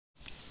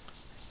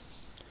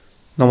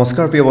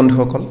নমস্কাৰ প্ৰিয়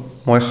বন্ধুসকল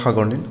মই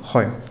সাগৰনীল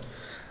হয়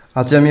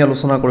আজি আমি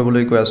আলোচনা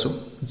কৰিবলৈ গৈ আছো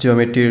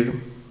জিঅমেট্ৰিৰ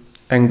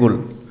এংগল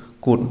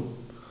কোণ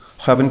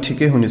হয় আপুনি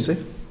ঠিকই শুনিছে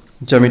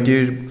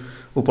জিঅমেট্ৰিৰ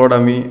ওপৰত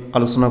আমি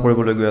আলোচনা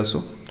কৰিবলৈ গৈ আছো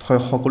হয়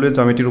সকলোৱে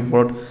জিঅমেট্ৰিৰ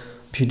ওপৰত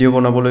ভিডিঅ'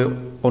 বনাবলৈ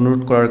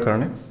অনুৰোধ কৰাৰ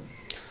কাৰণে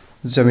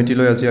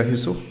জিঅমেট্ৰিলৈ আজি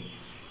আহিছো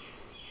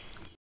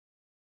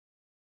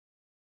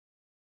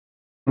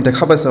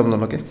দেখা পাইছে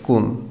আপোনালোকে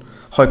কোণ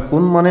হয়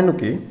কোণ মানেনো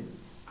কি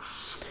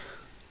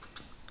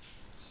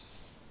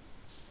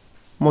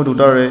মই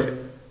দুটাৰে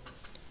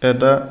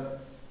এটা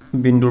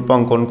বিন্দুৰ পৰা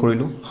অংকন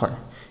কৰিলো হয়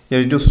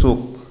ইয়াৰ ইটো চুক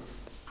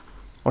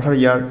অৰ্থাৎ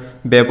ইয়াৰ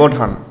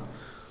ব্যৱধান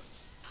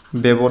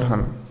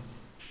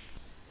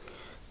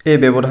এই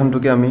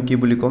ব্যৱধানটোকে আমি কি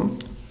বুলি ক'ম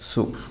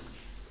চুক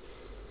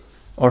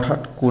অৰ্থাৎ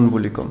কোণ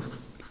বুলি ক'ম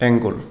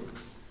এংগল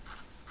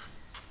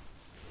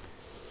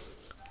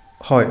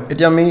হয়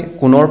এতিয়া আমি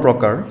কোণৰ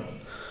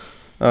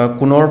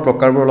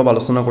প্ৰকাৰবোৰ অলপ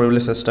আলোচনা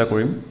কৰিবলৈ চেষ্টা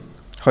কৰিম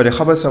হয়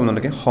দেখা পাইছে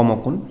আপোনালোকে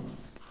সমকোণ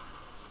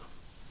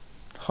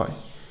হয়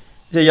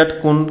যে ইয়াত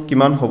কোণ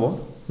কিমান হ'ব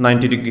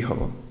 90 ডিগ্ৰী হ'ব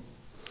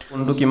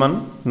কোণটো কিমান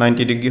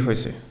 90 ডিগ্ৰী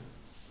হৈছে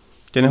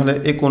তেনেহলে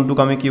এই কোণটোক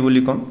আমি কি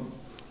বুলি ক'ম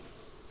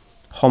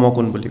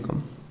সমকোণ বুলি ক'ম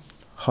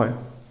হয়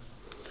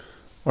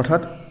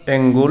অৰ্থাৎ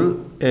এংগল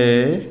এ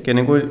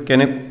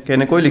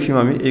কেনেকৈ লিখিম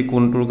আমি এই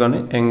কোণটোৰ কাৰণে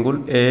এংগল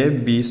এ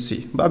বি সি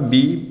বা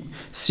বি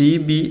সি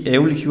বি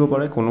এও লিখিব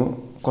পাৰে কোনো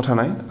কথা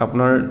নাই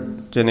আপোনাৰ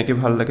যেনেকৈ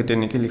ভাল লাগে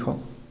তেনেকৈ লিখক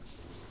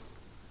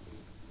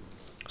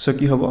সো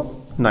কি হ'ব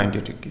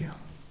 90 ডিগ্ৰী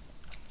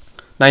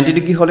 90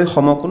 ডিগ্ৰী হলে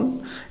সমকোণ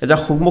এটা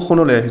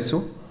সমকোণলৈ আহিছো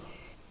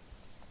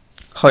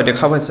হয়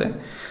দেখা পাইছে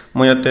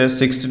মই ইয়াতে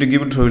 60 ডিগ্ৰী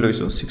ধৰি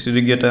লৈছো 60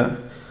 ডিগ্ৰী এটা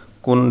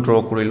কোণ ড্ৰ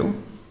কৰিলো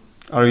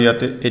আৰু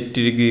ইয়াতে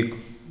 80 ডিগ্ৰী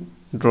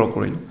ড্ৰ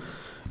কৰিলো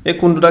এই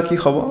কোণ দুটা কি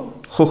হ'ব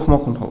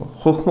সূক্ষ্মকোণ হ'ব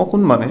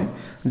সূক্ষ্মকোণ মানে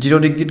 0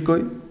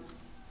 ডিগ্ৰীতকৈ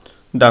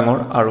ডাঙৰ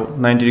আৰু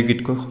 90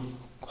 ডিগ্ৰীতকৈ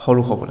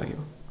সৰু হ'ব লাগিব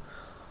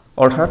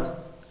অৰ্থাৎ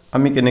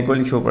আমি কেনেকৈ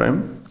লিখিব পাৰিম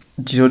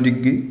 0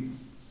 degree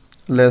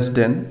less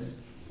than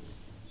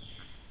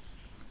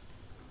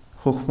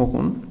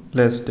সূক্ষ্মকোণ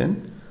less than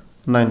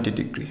 90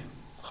 degree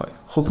হয়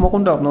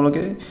সূক্ষ্মকোণটো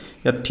আপোনালোকে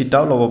ইয়াত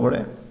থিতাও ল'ব পাৰে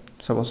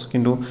সাপোজ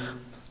কিন্তু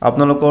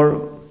আপোনালোকৰ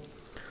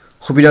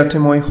সুবিধাৰ্থে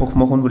মই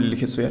সূক্ষ্মকোণ বুলি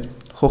লিখিছো ইয়াত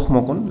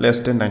সূক্ষ্মকোণ লেছ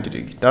দেন 90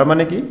 ডিগ্ৰী তাৰ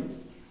মানে কি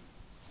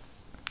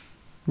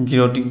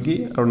 0 ডিগ্ৰী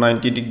আৰু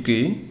 90 ডিগ্ৰী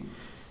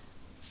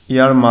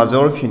ইয়াৰ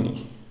মাজৰখিনি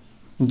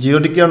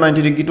 0 ডিগ্ৰী আৰু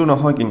 90 ডিগ্ৰীটো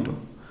নহয় কিন্তু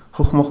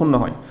সূক্ষ্মকোণ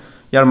নহয়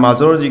ইয়াৰ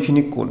মাজৰ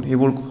যিখিনি কোণ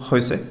এইবোৰ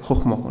হৈছে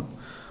সূক্ষ্মকোণ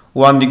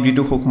 1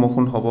 ডিগ্ৰীটো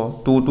সূক্ষ্মকোণ হ'ব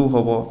 2 টো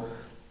হ'ব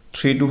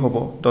 3 টো হ'ব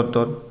ডট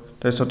ডট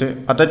তাৰপিছতে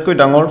আটাইতকৈ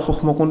ডাঙৰ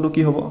সূক্ষ্মকোণটো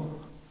কি হ'ব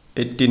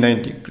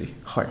 89 ডিগ্ৰী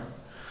হয়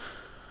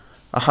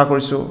আশা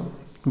কৰিছো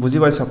বুজি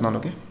পাইছে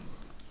আপোনালোকে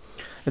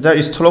এটা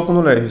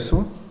স্থলকোণলৈ আহিছো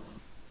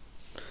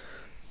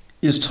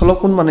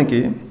স্থলকোণ মানে কি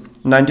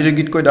 90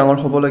 ডিগ্ৰীতকৈ ডাঙৰ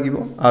হ'ব লাগিব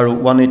আৰু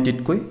 180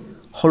 তকৈ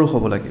সৰু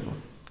হ'ব লাগিব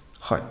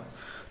হয়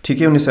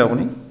ঠিকই শুনিছে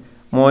আপুনি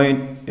মই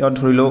ইয়াত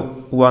ধৰিলো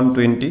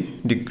 120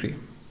 ডিগ্ৰী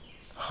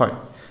হয়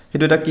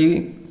সেইটো এটা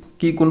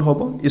কি কোণ হ'ব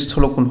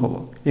স্থলকোণ হ'ব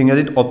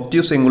ইংৰাজীত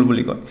অবটিউচ এংগল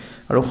বুলি কয়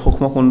আৰু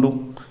সূক্ষ্মকোণটোক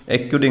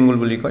একিউট এংগল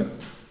বুলি কয়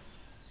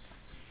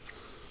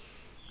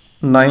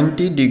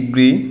 90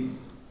 ডিগ্ৰী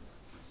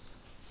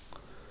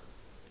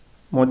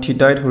মই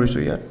থিতাই ধৰিছো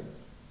ইয়াত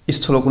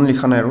স্থলকোণ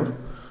লিখা নাই আৰু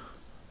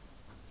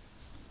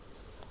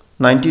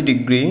 90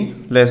 ডিগ্ৰী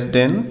লেছ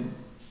দেন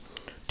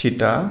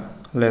থিতা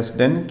লেছ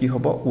দেন কি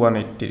হ'ব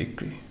 180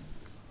 ডিগ্ৰী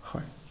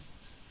হয়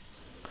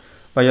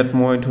বা ইয়াত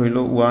মই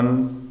ধৰিলো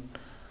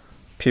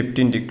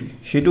 115 ডিগ্ৰী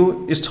হেতু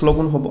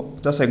স্থলকোণ হ'ব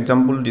জাস্ট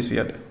एग्जांपल দিছো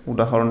ইয়াত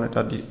উদাহৰণ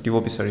এটা দিব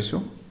বিচাৰিছো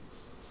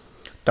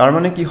তাৰ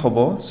মানে কি হ'ব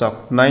চাওক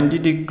 90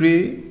 ডিগ্ৰী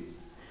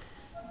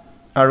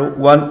আৰু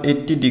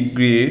 180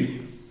 ডিগ্ৰীৰ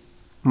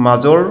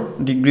মাজৰ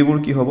ডিগ্ৰীবোৰ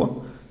কি হ'ব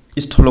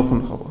স্থলকোণ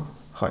হ'ব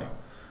হয়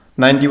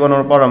 91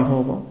 ৰ পৰা আৰম্ভ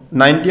হ'ব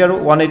 90 আৰু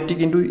 180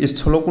 কিন্তু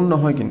স্থলকোণ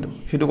নহয় কিন্তু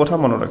হেতু কথা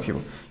মনত ৰাখিব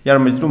ইয়াৰ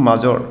যিটো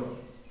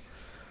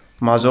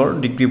মাজৰ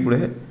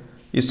ডিগ্ৰীবোৰে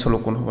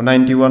স্থলকোণ হ'ব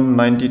 91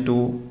 92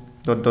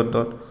 ডট ডট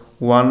ডট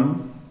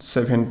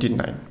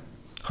 179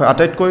 হয়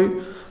আটাইতকৈ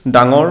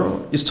ডাঙৰ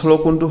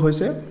স্থলকোণটো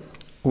হৈছে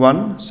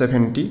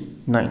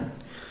 179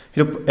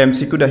 হেতু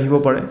MCQ ত আহিব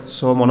পাৰে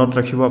সো মনত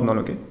ৰাখিব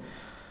আপোনালোকে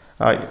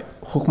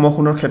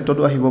সূক্ষ্মকোণৰ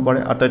ক্ষেত্ৰতো আহিব পাৰে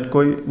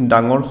আটাইতকৈ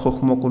ডাঙৰ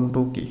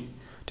সূক্ষ্মকোণটো কি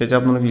তেতিয়া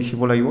আপোনালোকে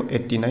লিখিব লাগিব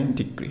 89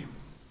 ডিগ্ৰী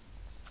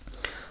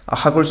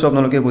আশা কৰিছো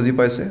আপোনালোকে বুজি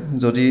পাইছে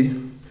যদি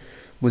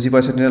বুজি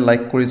পাইছে তেনে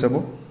লাইক কৰি যাব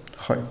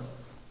হয়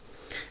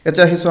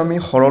এতিয়া আহিছো আমি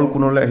সৰল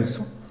কোণলৈ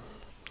আহিছো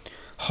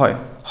হয়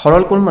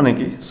সৰল কোণ মানে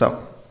কি চাওক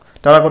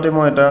তাৰ আগতে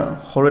মই এটা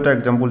সৰু এটা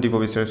एग्जांपल দিব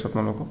বিচাৰিছো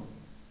আপোনালোকক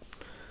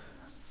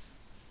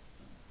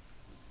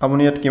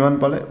আপুনি ইয়াত কিমান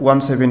পালে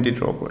 170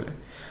 ড্ৰ কৰিলে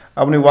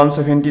আপুনি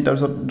 170 তাৰ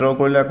পিছত ড্ৰ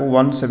কৰিলে আকৌ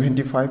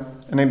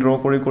 175 এনে ড্ৰ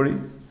কৰি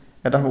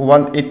এটা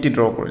 180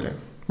 ড্ৰ কৰিলে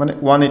মানে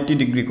 180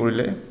 ডিগ্ৰী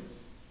কৰিলে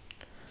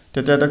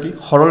তেতিয়া এটা কি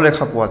সৰল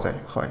ৰেখা পোৱা যায়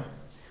হয়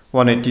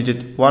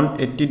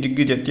 180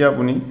 ডিগ্ৰী যেতিয়া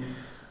আপুনি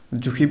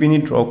জুখি পিনি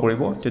ড্ৰ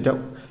কৰিব তেতিয়া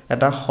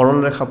এটা সৰল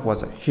ৰেখা পোৱা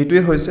যায়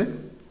হেতুৱে হৈছে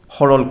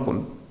সৰল কোণ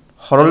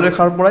সৰল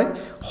ৰেখাৰ পৰাই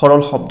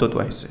সৰল শব্দটো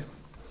আহিছে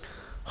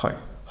হয়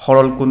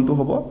সৰল কোণটো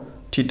হ'ব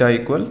থিটা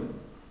ইকুৱেল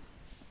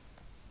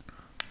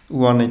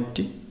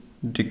 180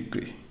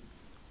 ডিগ্ৰী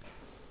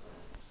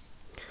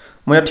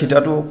মই ইয়াত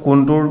থিটাটো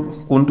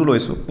কোণটো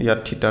লৈছো ইয়াত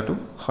থিটাটো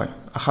হয়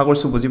আশা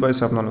কৰিছো বুজি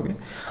পাইছে আপোনালোকে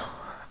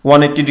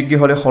 180 ডিগ্ৰী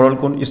হলে সৰল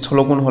কোণ স্থল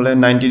কোণ হলে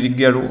 90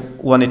 ডিগ্ৰী আৰু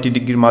 180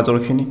 ডিগ্ৰীৰ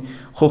মাজৰখিনি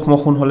সূক্ষ্ম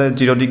কোণ হলে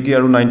 0 ডিগ্ৰী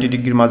আৰু 90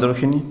 ডিগ্ৰীৰ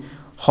মাজৰখিনি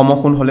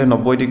সমকোণ হলে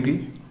 90 ডিগ্ৰী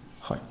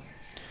হয়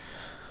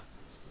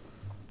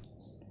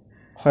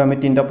হয় আমি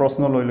তিনটা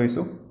প্ৰশ্ন লৈ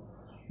লৈছো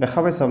দেখা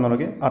পাইছে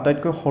আপোনালোকে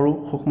আটাইতকৈ সৰু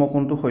সূক্ষ্ম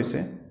কোণটো হৈছে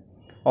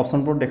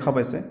অপচনবোৰ দেখা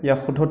পাইছে ইয়াৰ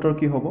শুদ্ধ উত্তৰ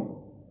কি হ'ব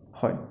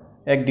হয়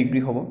 1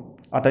 ডিগ্ৰী হ'ব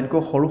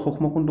আটাইতকৈ সৰু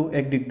সূক্ষ্ম কোণটো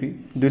 1 ডিগ্ৰী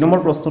 2 নম্বৰ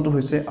প্ৰশ্নটো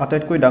হৈছে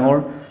আটাইতকৈ ডাঙৰ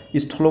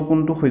স্থল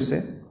কোণটো হৈছে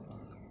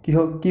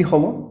কি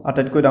হ'ব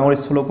আটাইতকৈ ডাঙৰ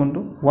স্থল কোণটো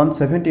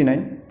 179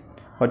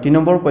 হয় 3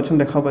 নম্বৰ কোৱেশ্চন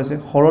দেখা পাইছে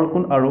সৰল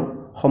কোণ আৰু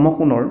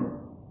সমকোণৰ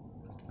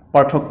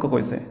পাৰ্থক্য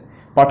কৈছে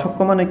পাৰ্থক্য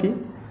মানে কি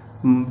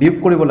বিয়োগ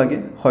কৰিব লাগে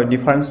হয়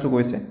ডিফাৰেন্সটো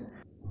কৈছে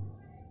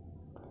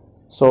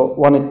So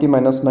 180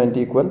 minus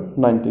 90 equal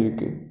 90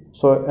 degree.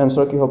 So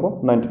answer কি হ'ব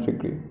 90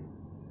 degree.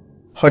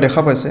 হয়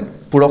দেখা পাইছে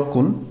পূৰক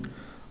কোণ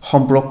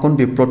সম্পূৰক কোণ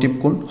বিপৰীত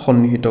কোণ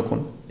সন্নিহিত কোণ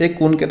এই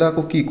কোণ কেইটা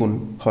আকৌ কি কোণ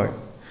হয়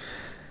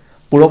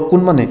পূৰক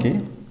কোণ মানে কি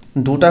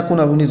দুটা কোণ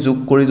আপুনি যোগ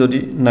কৰি যদি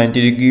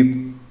 90 ডিগ্ৰী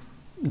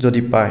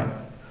যদি পায়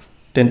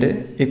তেন্তে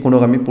এই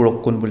কোণক আমি পূৰক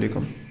কোণ বুলি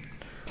ক'ম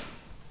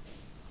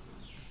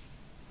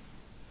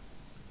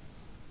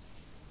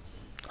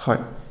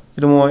হয়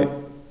এটো মই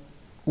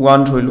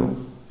 1 ধৰিলো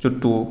যে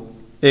 2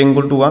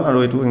 angle to 1 আৰু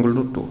এটো angle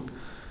to 2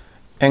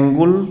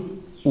 angle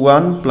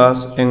 1 plus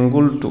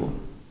angle 2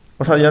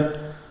 অৰ্থাৎ ইয়াত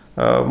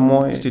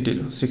মই 60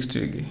 দিলো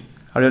 60 ডিগ্ৰী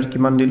আৰু ইয়াত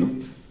কিমান দিলো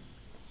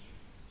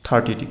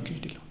 30 ডিগ্ৰী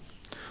দিলো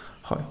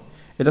হয়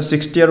এটা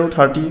 60 আৰু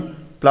 30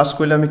 প্লাস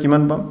কৰিলে আমি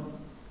কিমান পাম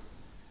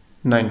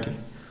 90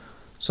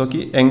 সো কি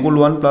angle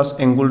 1 plus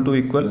angle 2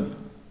 equal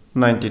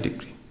 90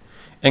 degree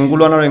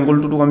angle 1 আৰু angle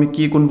 2 টো আমি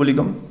কি কোণ বুলি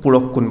ক'ম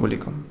পূৰক কোণ বুলি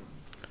ক'ম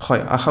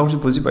হয় আশা কৰিছো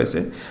বুজি পাইছে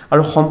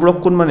আৰু সম্পূৰক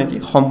কোণ মানে কি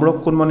সম্পূৰক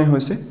কোণ মানে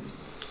হৈছে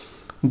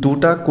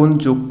দুটা কোণ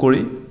যোগ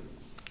কৰি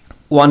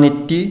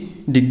 180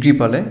 ডিগ্ৰী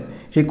পালে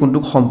সেই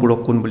কোণটোক সম্পূৰক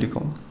কোণ বুলি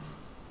কম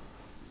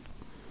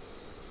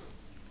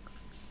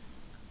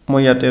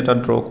মই ইয়াতে এটা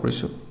ড্ৰ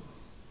কৰিছো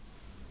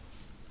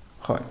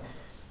হয়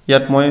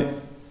ইয়াত মই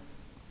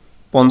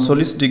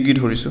 45 ডিগ্ৰী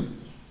ধৰিছো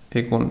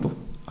এই কোণটো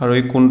আৰু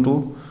এই কোণটো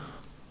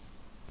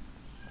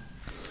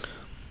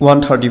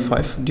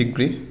 135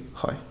 ডিগ্ৰী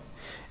হয়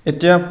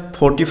এতিয়া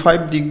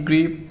 45 ডিগ্ৰী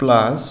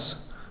প্লাস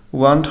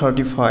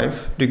 135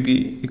 ডিগ্ৰী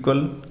ইকুৱেল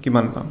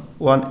কিমান পাম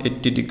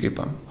 180 ডিগ্ৰী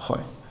পাম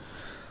হয়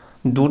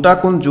দুটা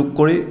কোণ যোগ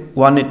কৰি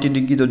 180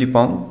 ডিগ্ৰী যদি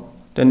পাম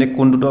তেনে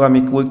কোণটোক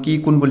আমি কি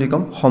কোণ বুলি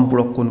ক'ম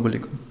সম্পূৰক কোণ বুলি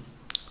ক'ম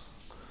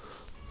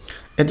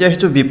এতিয়া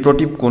হেতু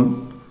বিপৰীত কোণ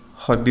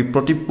হয়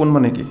বিপৰীত কোণ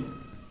মানে কি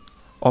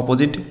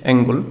অপোজিট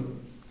এংগল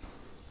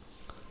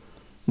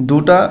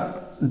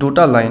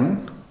দুটা লাইন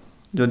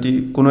যদি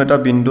কোনো এটা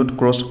বিন্দুত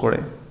ক্ৰস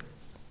কৰে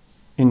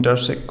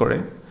intersect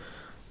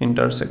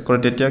কৰে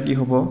তেতিয়া কি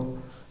হ'ব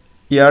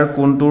ইয়াৰ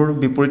কোণটোৰ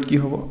বিপৰীত কি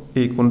হ'ব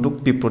এই কোণটোক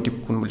বিপৰীত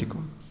কোণ বুলি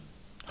ক'ম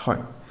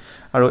হয়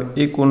আৰু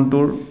এই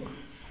কোণটোৰ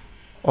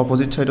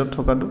অপোজিট সাইডত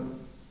থকাটো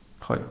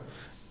হয়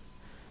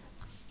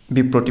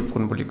বিপৰীত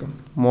কোণ বুলি ক'ম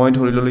মই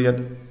ধৰি ললো ইয়াত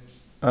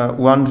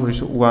 1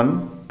 ধৰিছো 1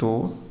 2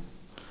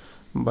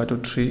 by 2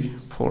 3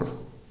 4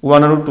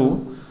 1 আৰু 2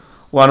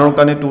 1 ৰ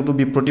কাৰণে 2 টো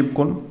বিপৰীত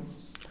কোণ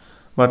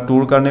বা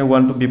 2 ৰ কাৰণে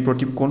 1 টো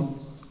বিপৰীত কোণ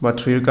বা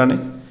 3 ৰ কাৰণে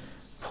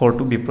 4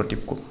 টো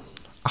বিপৰীত কোণ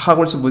আশা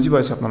কৰিছো বুজি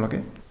পাইছে আপোনালোকে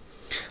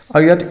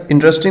আৰু ইয়াত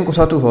ইন্টাৰেষ্টিং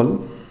কথাটো হ'ল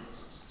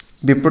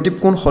বিপৰীত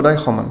কোণ সদায়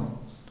সমান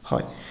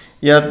হয়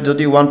ইয়াত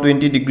যদি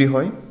 120 ডিগ্ৰী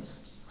হয়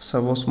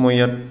সাপোজ মই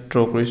ইয়াত ড্ৰ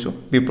কৰিছো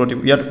বিপৰীত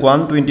ইয়াত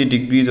 120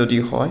 ডিগ্ৰী যদি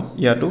হয়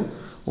ইয়াতো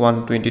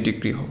 120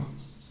 ডিগ্ৰী হ'ব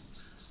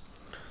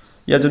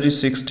ইয়াত যদি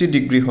 60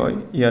 ডিগ্ৰী হয়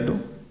ইয়াতো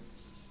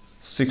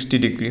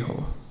 60 ডিগ্ৰী হ'ব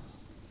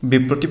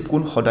বিপৰীত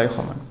কোণ সদায়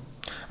সমান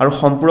আৰু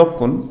সম্পূৰক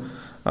কোণ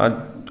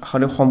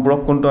আৰু সম্পূৰক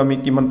কোণটো আমি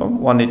কিমান পাম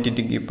 180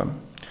 ডিগ্ৰী পাম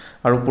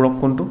আৰু পূৰক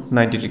কোণটো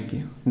 90 ডিগ্ৰী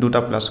দুটা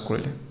প্লাস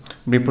কৰিলে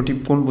বিপৰীত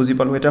কোণ বুজি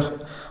পালো এটা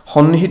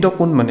সন্নিহিত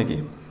কোণ মানে কি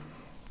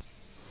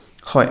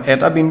হয়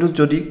এটা বিন্দুত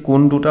যদি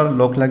কোণ দুটা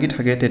লগ লাগি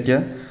থাকে তেতিয়া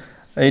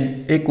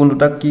এই কোণ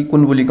দুটা কি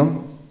কোণ বুলি ক'ম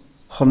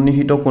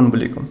সন্নিহিত কোণ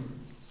বুলি ক'ম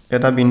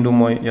এটা বিন্দু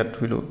মই ইয়াত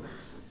ধৰিলো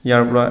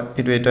ইয়াৰ পৰা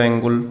এটো এটা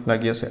এংগল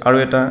লাগি আছে আৰু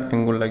এটা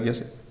এংগল লাগি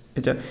আছে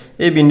এটা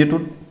এই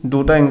বিন্দুটোত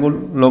দুটা এংগল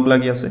লগ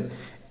লাগি আছে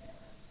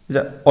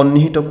এটা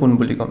অন্নিহিত কোণ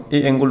বুলি ক'ম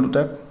এই এংগল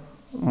দুটা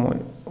মই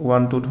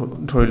 1 2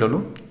 ধৰি ললো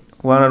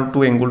 1 আৰু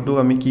 2 এংগলটো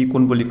আমি কি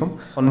কোণ বুলি ক'ম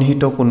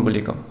সন্নিহিত কোণ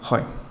বুলি ক'ম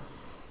হয়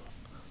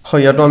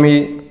হয় ইয়াতো আমি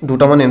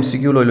দুটামান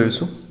MCQ লৈ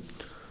লৈছো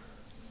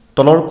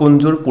তলৰ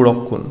কোণযোৰ পূৰক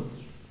কোণ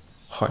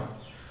হয়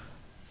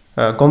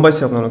গম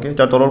পাইছে আপোনালোকে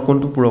তাৰ তলৰ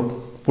কোণটো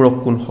পূৰক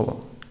কোণ হ'ব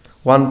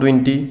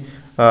 120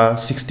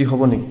 60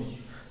 হ'ব নেকি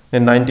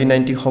 90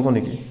 90 হ'ব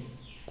নেকি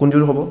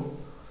কোণযোৰ হ'ব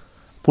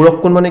পূৰক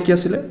কোণ মানে কি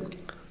আছিল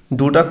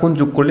দুটা কোণ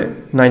যোগ কৰিলে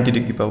 90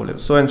 ডিগ্ৰী পাবলৈ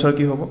সো आंसर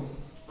কি হ'ব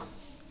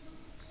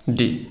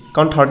ডি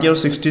কাৰণ 30 আৰু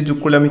 60 যোগ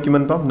কৰিলে আমি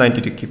কিমান পাম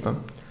 90 ডিগ্ৰী পাম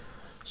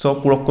সো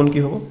পূৰক কোণ কি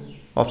হ'ব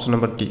অপচন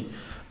নম্বৰ ডি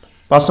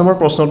 5 নম্বৰ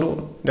প্ৰশ্নটো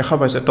দেখা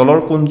পাইছে তলৰ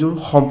কোণযোৰ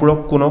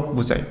সম্পূৰক কোণক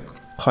বুজায়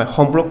হয়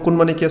সম্পূৰক কোণ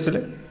মানে কি আছিল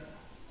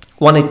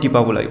 180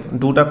 পাব লাগিব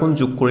দুটা কোণ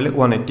যোগ কৰিলে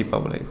 180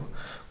 পাব লাগিব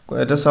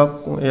এটা চাওক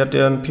ইয়াতে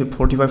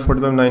 45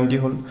 45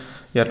 90 হল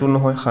ইয়াতো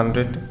নহয়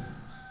 100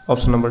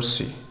 অপচন নম্বৰ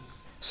সি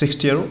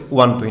 60 আৰু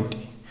 120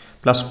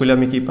 প্লাস কৰিলে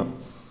আমি কি পাম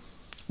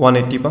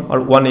 180 পাম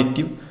আৰু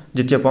 180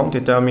 যেতিয়া পাম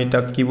তেতিয়া আমি এটা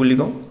কি বুলি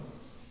কওঁ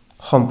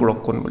সম্পূৰক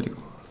কোণ বুলি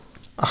কওঁ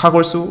আশা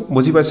কৰিছো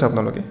বুজি পাইছে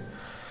আপোনালোকে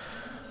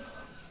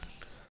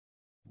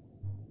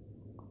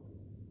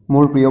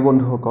মোৰ প্ৰিয়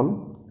বন্ধুসকল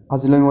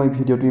আজিলৈ মই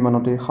ভিডিওটো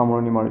ইমানতে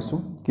সামৰণি মাৰিছো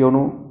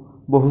কিয়নো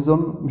বহুজন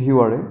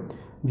ভিউৱাৰে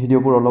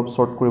ভিডিওবোৰ অলপ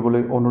শৰ্ট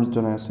কৰিবলৈ অনুৰোধ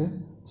জনাই আছে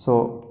সো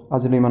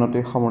আজিলৈ ইমানতে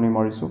সামৰণি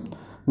মাৰিছো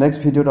নেক্সট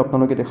ভিডিওত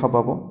আপোনালোকে দেখা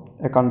পাব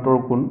একান্তৰ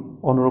কোণ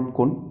অনুৰূপ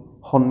কোণ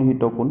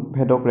সন্নিহিত কোণ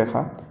ভেদক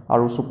ৰেখা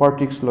আৰু সুপাৰ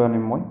ট্ৰিক্স লৈ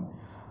আনিম মই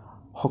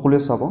সকলোৱে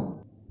চাব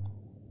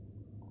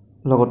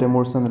লগতে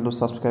মোৰ চেনেলটো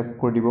সাবস্ক্ৰাইব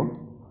কৰি দিব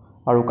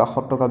আৰু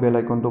কাষত থকা বেল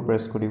আইকনটো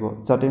প্ৰেছ কৰিব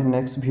যাতে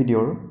নেক্সট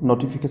ভিডিওৰ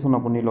নটিফিকেশন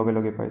আপুনি লগে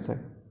লগে পাই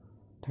যায়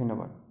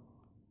ধন্যবাদ